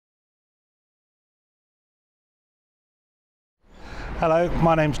Hello,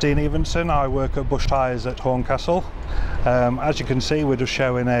 my name's Dean Evenson. I work at Bush Tyres at Horncastle. As you can see, we're just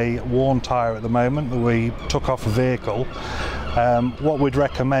showing a worn tyre at the moment that we took off a vehicle. What we'd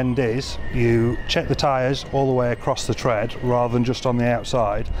recommend is you check the tyres all the way across the tread rather than just on the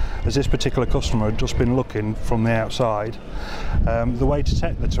outside, as this particular customer had just been looking from the outside. The way to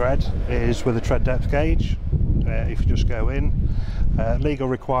check the tread is with a tread depth gauge. If you just go in, legal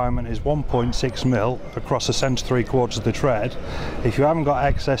requirement is 1.6 mil across the centre 3/4 of the tread. If you haven't got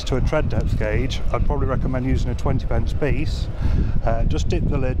access to a tread depth gauge, I'd probably recommend using a 20p piece. Just dip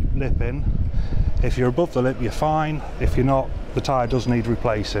the lip in. If you're above the lip, you're fine. If you're not, the tyre does need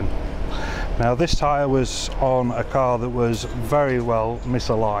replacing. Now, this tyre was on a car that was very well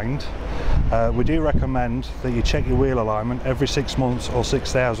misaligned. We do recommend that you check your wheel alignment every 6 months or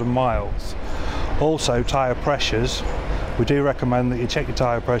 6,000 miles. Also, tyre pressures. We do recommend that you check your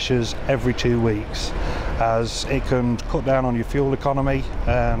tyre pressures every 2 weeks, as it can cut down on your fuel economy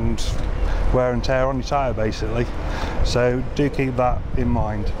and wear and tear on your tyre basically. So do keep that in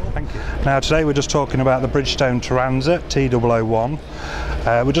mind. Thank you. Now, today we're just talking about the Bridgestone Transit T001.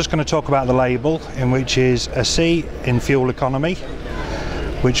 We're just going to talk about the label, in which is a C in fuel economy,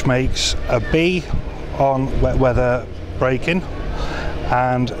 which makes a B on wet weather braking,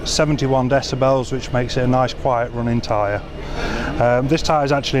 and 71 decibels, which makes it a nice quiet running tyre. This tyre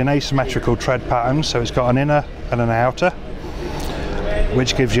is actually an asymmetrical tread pattern, so it's got an inner and an outer,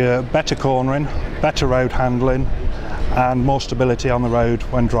 which gives you better cornering, better road handling and more stability on the road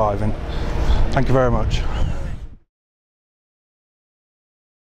when driving. Thank you very much.